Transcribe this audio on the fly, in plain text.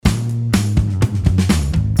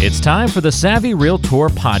It's time for the Savvy Realtor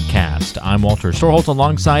Podcast. I'm Walter Storholt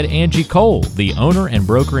alongside Angie Cole, the owner and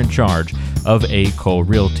broker in charge of A. Cole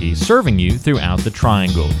Realty, serving you throughout the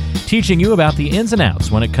Triangle, teaching you about the ins and outs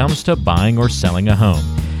when it comes to buying or selling a home.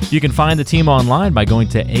 You can find the team online by going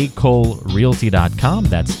to acolerealty.com.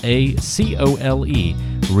 That's A-C-O-L-E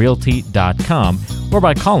realty.com, or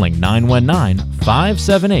by calling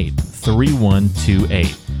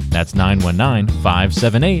 919-578-3128. That's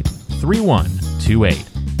 919-578-3128.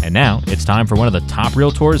 And now it's time for one of the top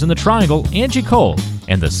realtors in the Triangle, Angie Cole,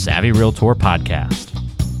 and the Savvy Realtor Podcast.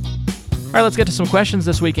 All right, let's get to some questions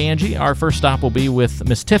this week, Angie. Our first stop will be with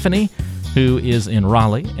Miss Tiffany, who is in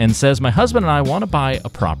Raleigh, and says, my husband and I want to buy a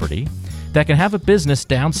property that can have a business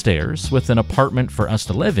downstairs with an apartment for us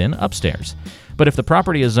to live in upstairs. But if the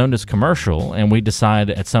property is zoned as commercial and we decide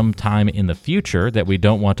at some time in the future that we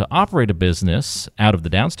don't want to operate a business out of the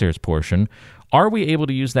downstairs portion, are we able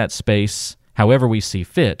to use that space however we see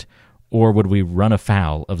fit, or would we run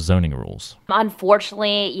afoul of zoning rules?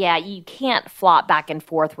 Unfortunately, you can't flop back and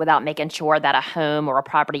forth without making sure that a home or a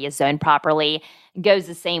property is zoned properly. It goes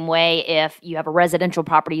the same way if you have a residential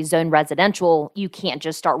property zoned residential, you can't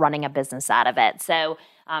just start running a business out of it. So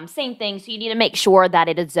same thing. So you need to make sure that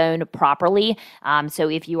it is zoned properly. So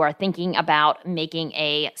if you are thinking about making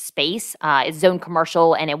a space, it's zoned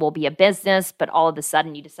commercial and it will be a business, but all of a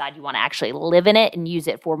sudden you decide you want to actually live in it and use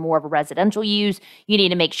it for more of a residential use, you need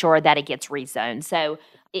to make sure that it gets rezoned. So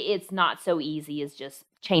it's not so easy as just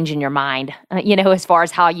changing your mind, as far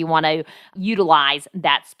as how you want to utilize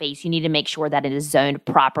that space. You need to make sure that it is zoned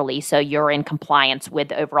properly so you're in compliance with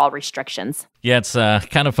the overall restrictions. Yeah, it's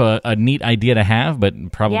kind of a neat idea to have, but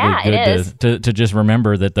probably good to just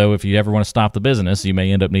remember that, though, if you ever want to stop the business, you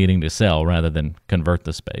may end up needing to sell rather than convert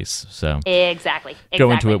the space. So Exactly.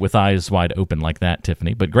 Go into it with eyes wide open like that,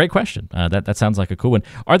 Tiffany. But great question. That sounds like a cool one.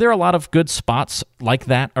 Are there a lot of good spots like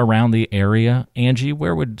that around the area, Angie?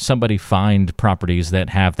 Where would somebody find properties that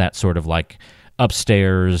have that sort of like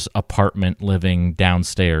upstairs apartment living,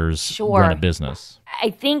 downstairs run a business? I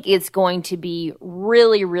think it's going to be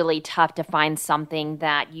really, really tough to find something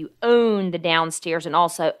that you own the downstairs and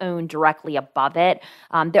also own directly above it.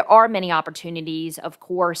 There are many opportunities, of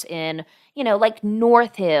course, in like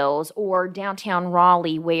North Hills or downtown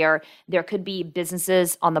Raleigh, where there could be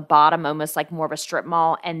businesses on the bottom, almost like more of a strip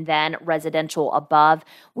mall, and then residential above.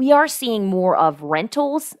 We are seeing more of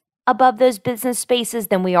rentals above those business spaces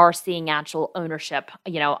than we are seeing actual ownership,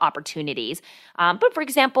 opportunities. But for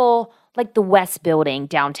example, like the West Building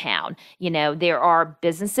downtown, there are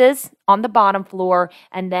businesses on the bottom floor,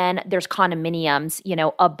 and then there's condominiums,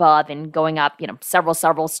 above and going up,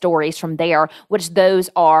 several stories from there, which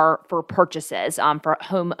those are for purchases, for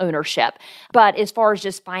home ownership. But as far as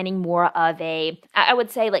just finding more of I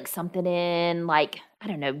would say like something in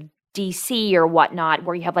DC or whatnot,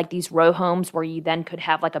 where you have like these row homes where you then could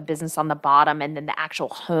have like a business on the bottom and then the actual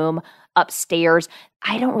home upstairs.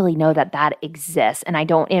 I don't really know that exists. And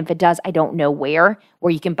if it does, I don't know where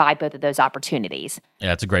you can buy both of those opportunities. Yeah,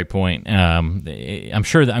 that's a great point. I'm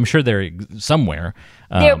sure they're somewhere.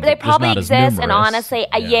 They probably exist. And honestly,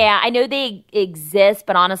 I know they exist,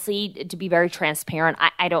 but honestly, to be very transparent,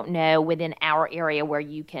 I don't know within our area where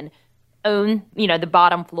you can own, the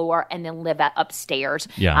bottom floor and then live upstairs,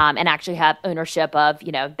 and actually have ownership of,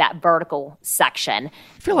 that vertical section.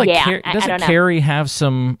 I feel like doesn't Cary have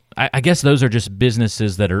some? I guess those are just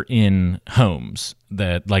businesses that are in homes.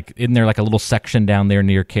 That isn't there like a little section down there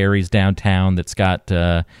near Cary's downtown that's got?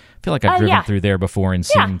 I feel like I've driven through there before and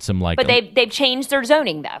seen some But they've changed their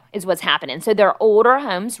zoning though, is what's happening. So they're older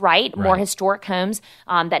homes, right? More historic homes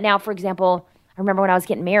that now, for example. I remember when I was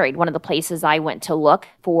getting married, one of the places I went to look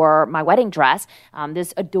for my wedding dress,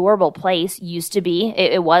 this adorable place used to be,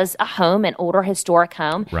 it was a home, an older historic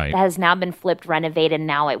home that has now been flipped, renovated, and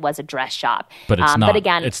now it was a dress shop. But it's not. But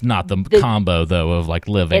again, it's not the combo though of like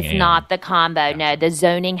living. It's not the combo. Gotcha. No, the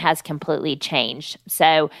zoning has completely changed.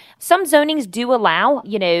 So some zonings do allow,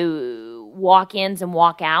 walk-ins and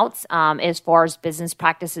walk-outs as far as business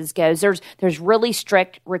practices goes. There's really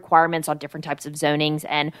strict requirements on different types of zonings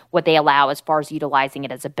and what they allow as far as utilizing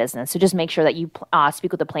it as a business. So just make sure that you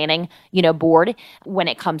speak with the planning, board when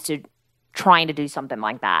it comes to trying to do something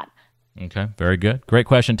like that. Okay, very good. Great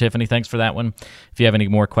question, Tiffany. Thanks for that one. If you have any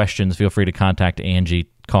more questions, feel free to contact Angie.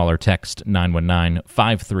 Call or text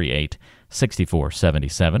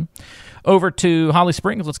 919-538-6477. Over to Holly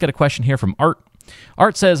Springs. Let's get a question here from Art.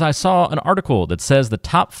 Art says, I saw an article that says the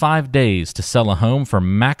top 5 days to sell a home for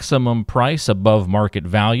maximum price above market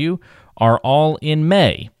value are all in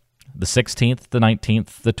May. The 16th, the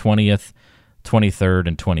 19th, the 20th, 23rd,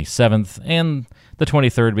 and 27th, and the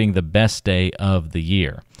 23rd being the best day of the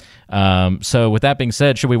year. So with that being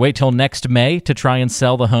said, should we wait till next May to try and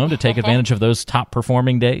sell the home to take advantage of those top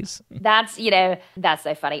performing days? That's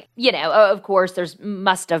so funny. Of course,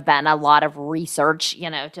 must have been a lot of research,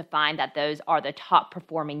 to find that those are the top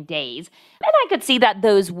performing days. And I could see that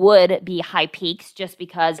those would be high peaks just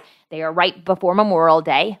because they are right before Memorial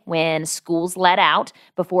Day when schools let out,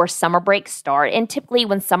 before summer breaks start. And typically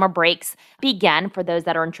when summer breaks begin, for those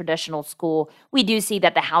that are in traditional school, we do see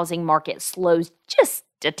that the housing market slows just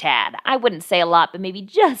a tad. I wouldn't say a lot, but maybe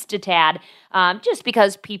just a tad, just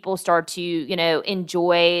because people start to,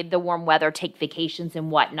 enjoy the warm weather, take vacations and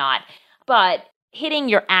whatnot. But hitting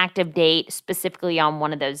your active date specifically on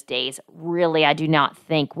one of those days, really, I do not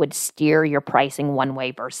think would steer your pricing one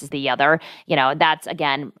way versus the other. That's,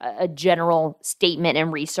 again, a general statement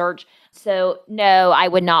in research. So no, I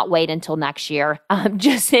would not wait until next year,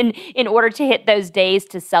 just in order to hit those days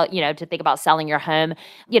to sell, to think about selling your home.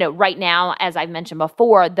 Right now, as I've mentioned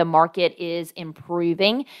before, the market is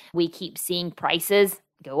improving. We keep seeing prices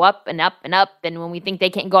go up and up and up. And when we think they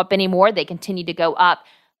can't go up anymore, they continue to go up.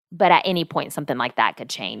 But at any point, something like that could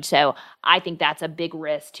change. So I think that's a big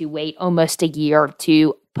risk to wait almost a year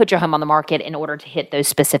to put your home on the market in order to hit those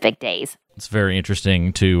specific days. It's very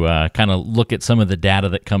interesting to kind of look at some of the data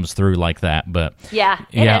that comes through like that, but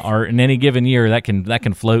or in any given year that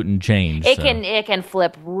can float and change. It can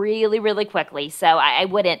flip really, really quickly. So I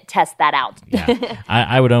wouldn't test that out.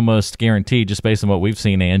 I would almost guarantee, just based on what we've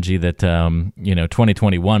seen, Angie, that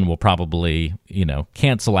 2021 will probably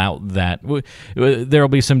cancel out that. There will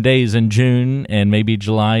be some days in June and maybe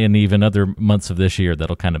July and even other months of this year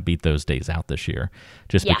that'll kind of beat those days out this year,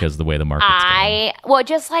 just because of the way the market's going. Well,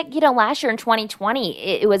 just like last year in 2020,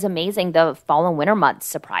 it was amazing. The fall and winter months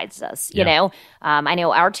surprised us. I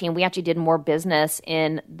know our team, we actually did more business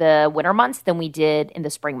in the winter months than we did in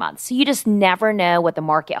the spring months. So you just never know what the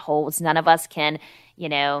market holds. None of us can,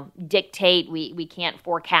 dictate. We can't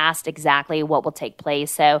forecast exactly what will take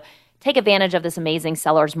place. So take advantage of this amazing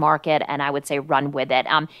seller's market, and I would say run with it.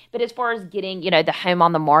 But as far as getting, the home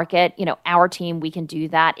on the market, our team, we can do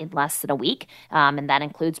that in less than a week. And that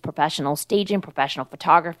includes professional staging, professional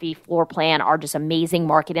photography, floor plan, our just amazing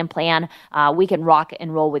marketing plan. We can rock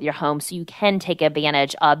and roll with your home so you can take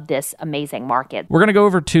advantage of this amazing market. We're going to go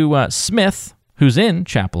over to Smith, who's in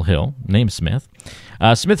Chapel Hill, named Smith.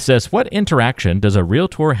 Smith says, what interaction does a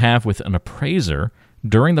realtor have with an appraiser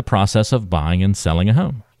during the process of buying and selling a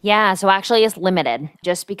home? Yeah, so actually it's limited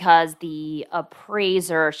just because the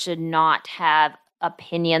appraiser should not have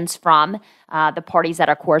opinions from the parties that,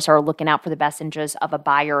 of course, are looking out for the best interests of a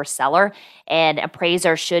buyer or seller. And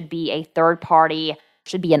appraiser should be a third party,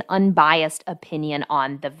 should be an unbiased opinion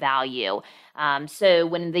on the value. So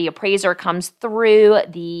when the appraiser comes through,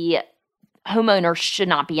 the homeowner should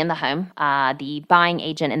not be in the home. The buying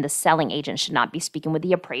agent and the selling agent should not be speaking with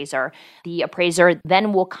the appraiser. The appraiser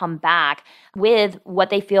then will come back with what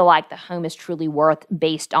they feel like the home is truly worth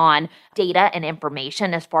based on data and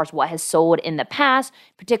information as far as what has sold in the past,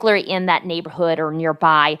 particularly in that neighborhood or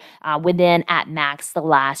nearby within at max the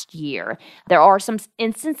last year. There are some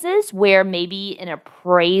instances where maybe an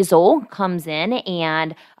appraisal comes in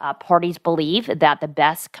and parties believe that the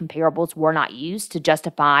best comparables were not used to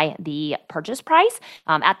justify the purchase price.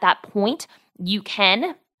 At that point, you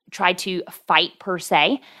can try to fight, per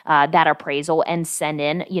se, that appraisal and send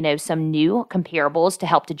in, some new comparables to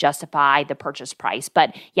help to justify the purchase price.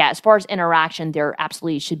 But yeah, as far as interaction, there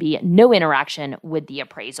absolutely should be no interaction with the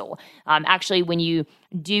appraisal. Actually, when you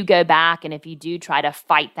do go back and if you do try to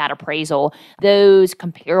fight that appraisal, those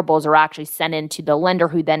comparables are actually sent in to the lender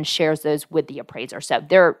who then shares those with the appraiser. So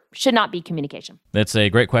there should not be communication. That's a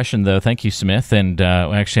great question, though. Thank you, Smith. And we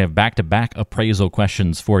actually have back-to-back appraisal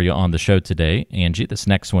questions for you on the show today, Angie. This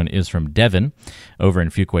next one is from Devin over in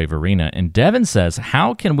Fuquay Varina. And Devin says,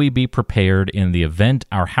 how can we be prepared in the event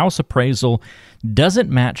our house appraisal doesn't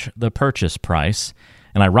match the purchase price?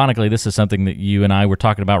 And ironically, this is something that you and I were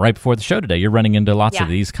talking about right before the show today. You're running into lots of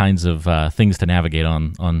these kinds of things to navigate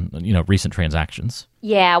on recent transactions.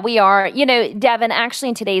 Yeah, we are. Devin, actually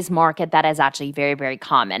in today's market, that is actually very, very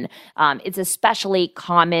common. It's especially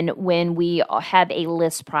common when we have a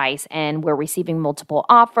list price and we're receiving multiple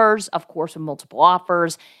offers. Of course, with multiple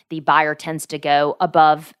offers, the buyer tends to go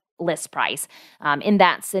above list price. In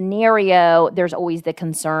that scenario, there's always the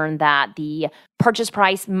concern that the purchase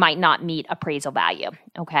price might not meet appraisal value.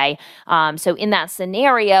 Okay. So in that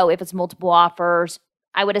scenario, if it's multiple offers,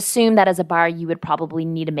 I would assume that as a buyer, you would probably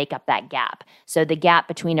need to make up that gap. So the gap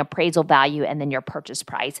between appraisal value and then your purchase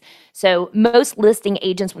price. So most listing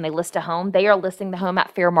agents, when they list a home, they are listing the home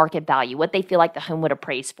at fair market value, what they feel like the home would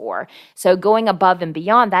appraise for. So going above and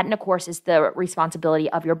beyond that, and of course, is the responsibility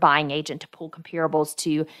of your buying agent to pull comparables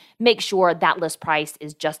to make sure that list price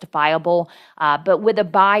is justifiable. But with a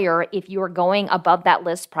buyer, if you are going above that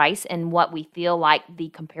list price and what we feel like the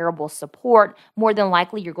comparable support, more than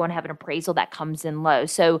likely you're going to have an appraisal that comes in low.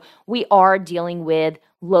 So we are dealing with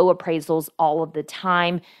low appraisals all of the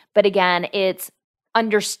time. But again, it's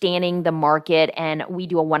understanding the market, and we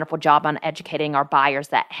do a wonderful job on educating our buyers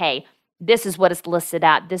that, hey, this is what it's listed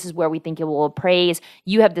at. This is where we think it will appraise.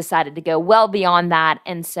 You have decided to go well beyond that.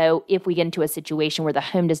 And so if we get into a situation where the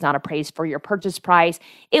home does not appraise for your purchase price,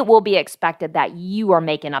 it will be expected that you are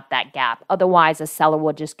making up that gap. Otherwise, a seller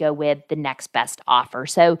will just go with the next best offer.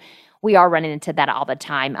 So we are running into that all the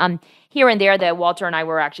time. Here and there, though, Walter and I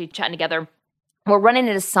were actually chatting together. We're running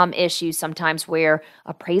into some issues sometimes where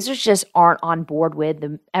appraisers just aren't on board with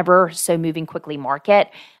the ever so moving quickly market.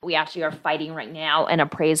 We actually are fighting right now an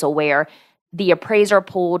appraisal where the appraiser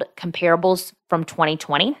pulled comparables from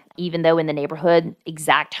 2020, even though in the neighborhood,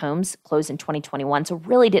 exact homes closed in 2021. So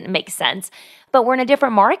really didn't make sense. But we're in a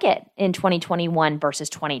different market in 2021 versus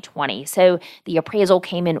 2020. So the appraisal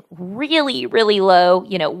came in really, really low,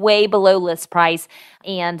 way below list price.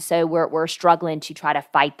 And so we're struggling to try to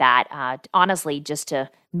fight that, honestly, just to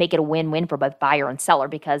make it a win-win for both buyer and seller,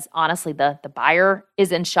 because honestly, the buyer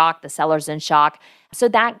is in shock, the seller's in shock. So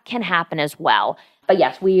that can happen as well. But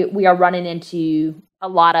yes, we are running into a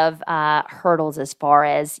lot of hurdles as far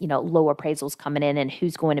as, low appraisals coming in and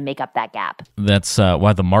who's going to make up that gap. That's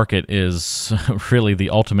why the market is really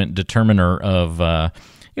the ultimate determiner of the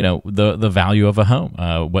value of a home.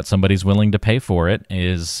 What somebody's willing to pay for it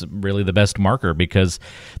is really the best marker, because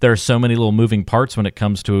there are so many little moving parts when it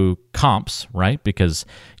comes to comps, right? Because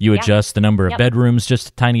you adjust the number of bedrooms just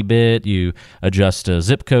a tiny bit, you adjust a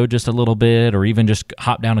zip code just a little bit, or even just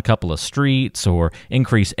hop down a couple of streets or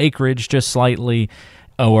increase acreage just slightly.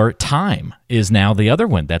 Or time is now the other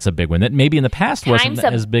one. That's a big one that maybe in the past wasn't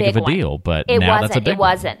as big of a deal, but now that's a big one. It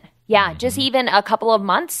wasn't. Yeah, just even a couple of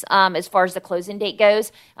months as far as the closing date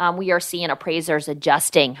goes, we are seeing appraisers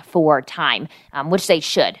adjusting for time, which they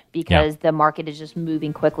should, because the market is just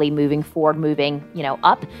moving quickly, moving forward, moving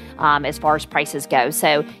up as far as prices go.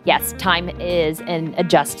 So yes, time is an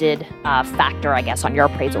adjusted factor, I guess, on your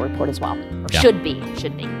appraisal report as well. Or should be.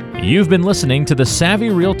 You've been listening to the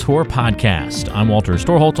Savvy Realtor Podcast. I'm Walter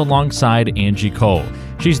Storholt alongside Angie Cole.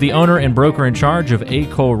 She's the owner and broker in charge of A.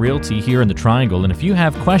 Cole Realty here in the Triangle. And if you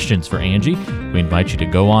have questions for Angie, we invite you to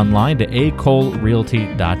go online to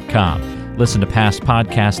acolerealty.com. Listen to past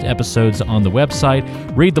podcast episodes on the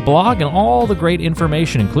website, read the blog, and all the great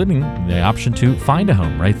information, including the option to find a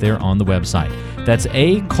home right there on the website. That's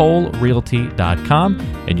acolerealty.com.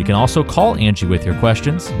 And you can also call Angie with your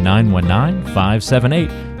questions,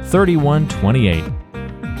 919-578-3128.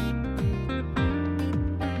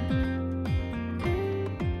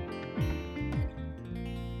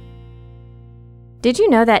 Did you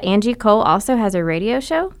know that Angie Cole also has a radio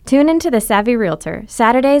show? Tune into The Savvy Realtor,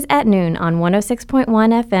 Saturdays at noon on 106.1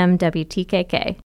 FM WTKK.